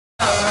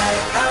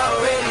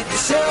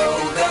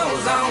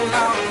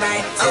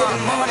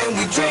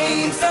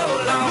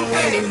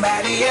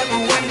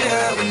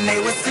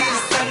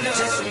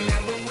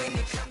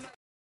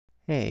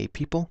Hey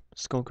people,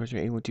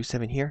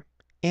 Skullcrusher8127 here,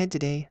 and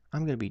today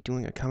I'm going to be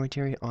doing a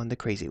commentary on the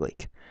Crazy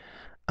Lake.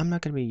 I'm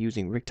not going to be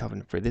using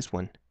Richtofen for this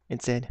one.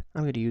 Instead,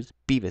 I'm going to use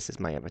Beavis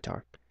as my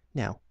avatar.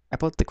 Now,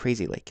 about the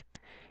Crazy Lake.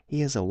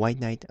 He is a White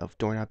Knight of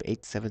Doorknob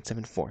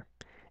 8774.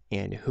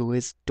 And who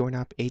is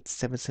Doorknob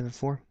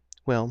 8774?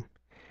 Well,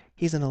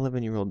 he's an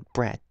 11-year-old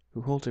brat who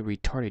holds a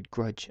retarded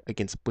grudge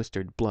against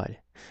Blistered Blood,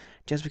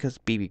 just because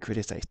BB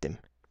criticized him.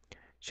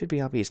 Should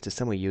be obvious to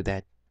some of you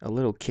that a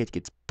little kid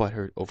gets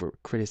butthurt over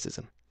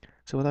criticism.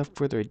 So without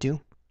further ado,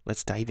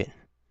 let's dive in.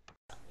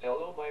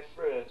 Hello my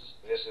friends,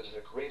 this is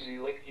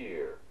TheCrazyLake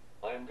here.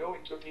 I'm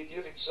going to be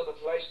giving some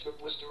advice to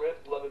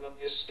blisteredblood on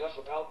his stuff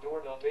about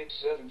Doorknob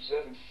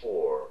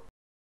 8774.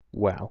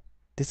 Wow,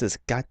 this has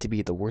got to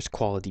be the worst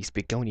quality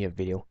Spigonia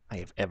video I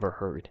have ever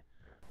heard.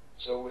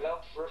 So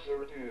without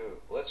further ado,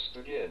 let's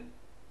begin.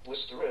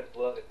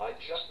 Blisteredblood, I'd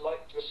just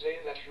like to say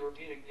that you're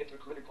being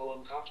hypocritical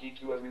and cocky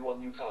to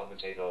everyone you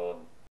commentate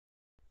on.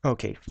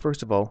 Okay,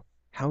 first of all,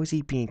 how is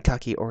he being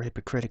cocky or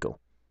hypocritical?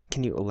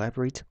 Can you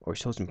elaborate or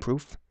show some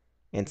proof?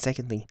 And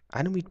secondly,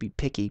 I don't mean to be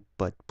picky,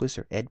 but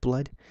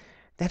blisteredblood?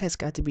 That has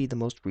got to be the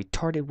most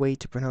retarded way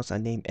to pronounce a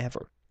name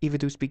ever, even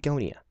through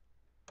Spigonia.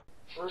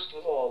 First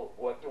of all,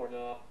 what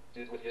Doorknob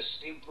did with his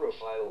Steam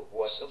profile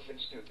was something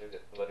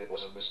stupid, but it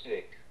was a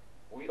mistake.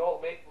 We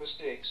all make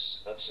mistakes,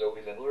 and so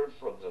we then learn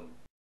from them.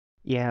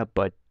 Yeah,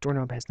 but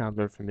Doorknob has not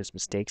learned from his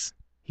mistakes.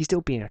 He's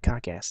still being a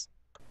cockass.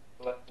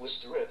 But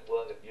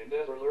blisteredblood, you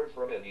never learn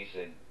from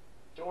anything.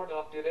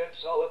 Doorknob did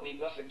absolutely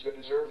nothing to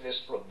deserve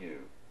this from you.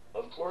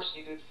 Of course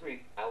he did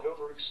freak out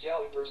over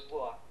Excalibur's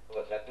block,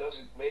 but that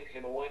doesn't make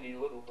him a whiny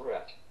little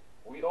brat.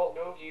 We all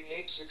know he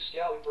hates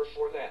Excalibur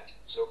for that,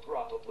 so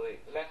probably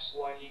that's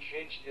why he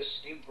changed his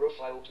Steam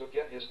profile to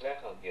get his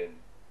back on him.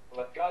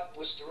 But God,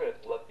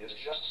 blisteredblood is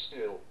just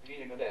still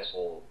being an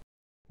asshole.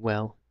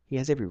 Well, he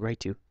has every right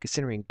to,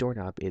 considering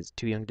Doorknob is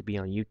too young to be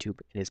on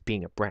YouTube and is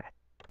being a brat.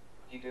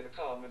 He did a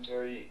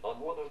commentary on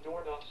one of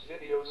Doorknob's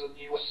videos and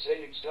he was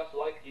saying stuff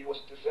like he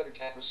was pathetic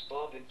at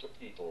responding to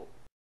people.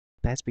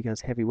 That's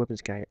because Heavy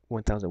Weapons Guy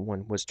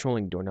 1001 was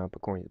trolling Doorknob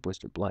according to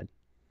Blistered Blood.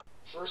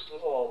 First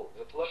of all,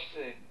 the plush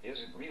thing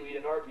isn't really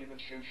an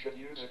argument you should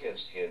use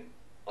against him.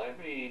 I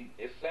mean,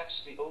 if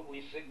that's the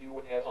only thing you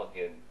would have on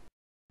him.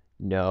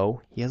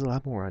 No, he has a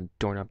lot more on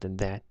Doorknob than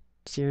that.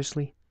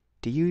 Seriously?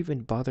 Do you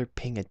even bother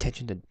paying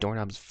attention to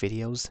Doorknob's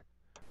videos?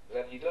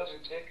 That he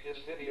doesn't take his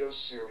videos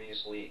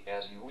seriously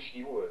as you wish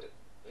he would.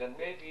 Then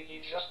maybe he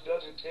just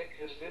doesn't take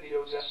his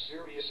videos as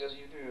serious as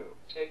you do.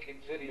 Taking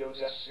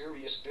videos as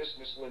serious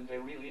business when they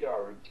really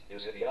aren't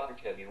is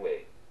idiotic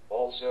anyway.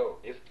 Also,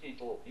 if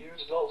people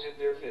use dolls in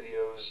their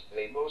videos,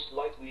 they most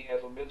likely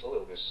have a mental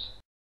illness.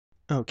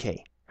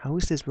 Okay, how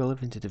is this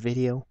relevant to the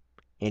video?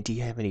 And do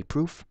you have any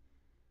proof?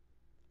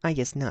 I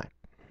guess not.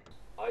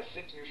 I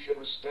think you should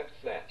respect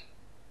that.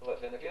 But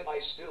then again,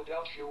 I still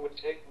doubt you would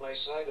take my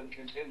side and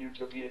continue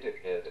to be a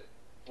dickhead.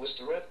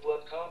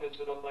 Blisteredblood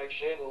commented on my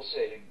channel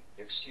saying,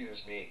 "Excuse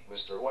me,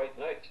 Mr. White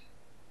Knight."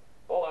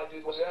 All I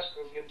did was ask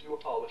of him to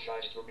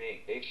apologize to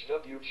me,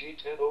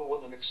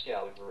 HWG-1001 and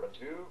Excalibur, and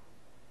to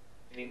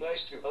be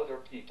nice to other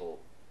people.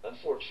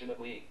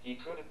 Unfortunately, he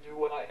couldn't do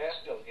what I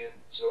asked of him,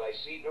 so I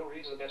see no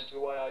reason as to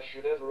why I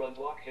should ever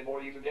unblock him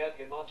or even add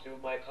him onto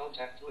my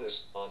contact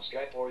list, on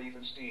Skype or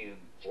even Steam,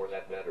 for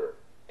that matter.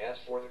 As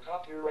for the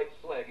copyright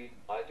flagging,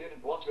 I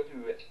didn't want to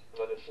do it,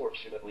 but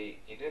unfortunately,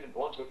 he didn't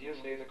want to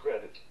give me the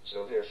credit,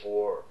 so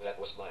therefore, that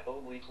was my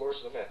only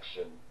course of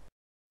action.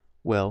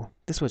 Well,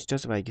 this was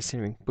justified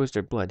considering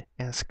Blistered Blood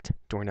asked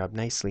Doorknob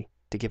nicely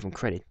to give him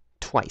credit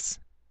twice,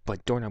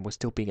 but Doorknob was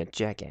still being a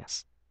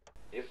jackass.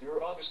 If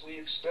you're honestly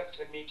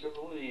expecting me to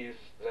believe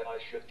that I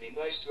should be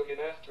nice to him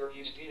after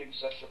he's being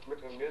such a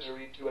prick of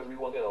misery to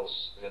everyone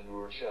else, then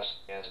you're just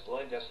as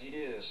blind as he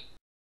is.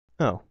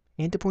 Oh,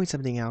 and to point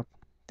something out,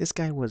 this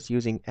guy was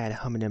using ad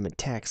hominem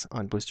attacks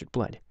on Blistered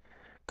Blood.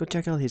 Go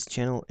check out his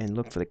channel and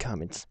look for the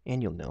comments,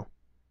 and you'll know.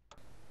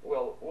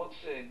 Well, one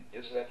thing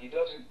is that he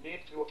doesn't need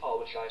to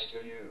apologize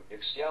to you,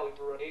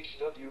 Excalibur and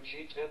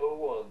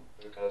HWG-1001,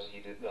 because he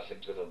did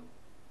nothing to them.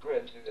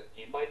 Granted,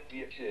 he might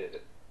be a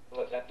kid,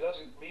 but that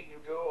doesn't mean you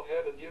go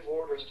ahead and give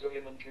orders to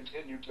him and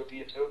continue to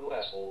be a total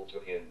asshole to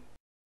him.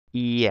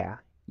 Yeah,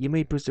 you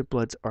made Blistered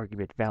Blood's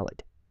argument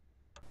valid.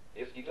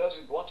 If he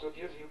doesn't want to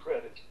give you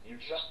credit, you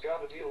just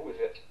gotta deal with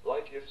it,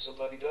 like if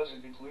somebody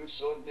doesn't include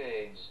some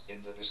names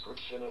in the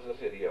description of the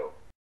video.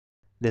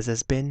 This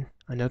has been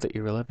another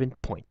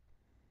irrelevant point.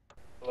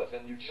 But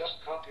then you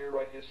just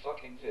copyright his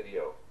fucking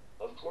video.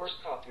 Of course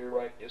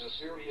copyright is a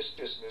serious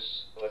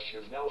business, but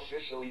you've now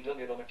officially done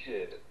it on a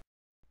kid.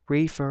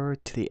 Refer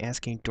to the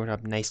asking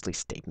Doorknob nicely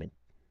statement.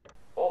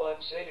 All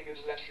I'm saying is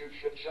that you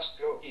should just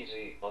go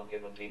easy on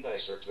him and be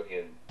nicer to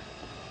him.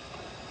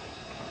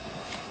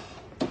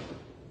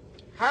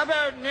 How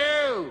about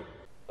new?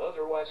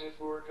 Otherwise, if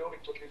we're going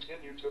to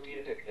continue to be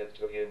a dickhead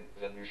to him,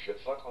 then you should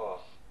fuck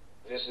off.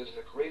 This is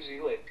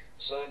TheCrazyLake,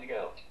 signing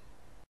out.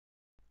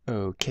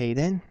 Okay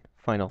then,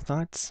 final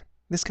thoughts.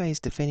 This guy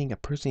is defending a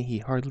person he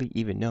hardly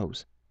even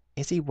knows.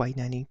 Is he white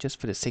knighting just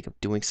for the sake of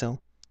doing so?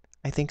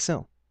 I think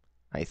so.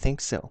 I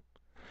think so.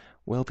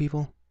 Well,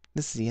 people,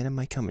 this is the end of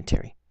my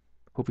commentary.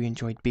 Hope you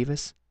enjoyed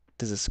Beavis.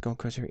 This is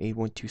Skullcrusher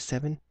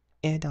 8127,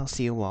 and I'll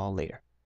see you all later.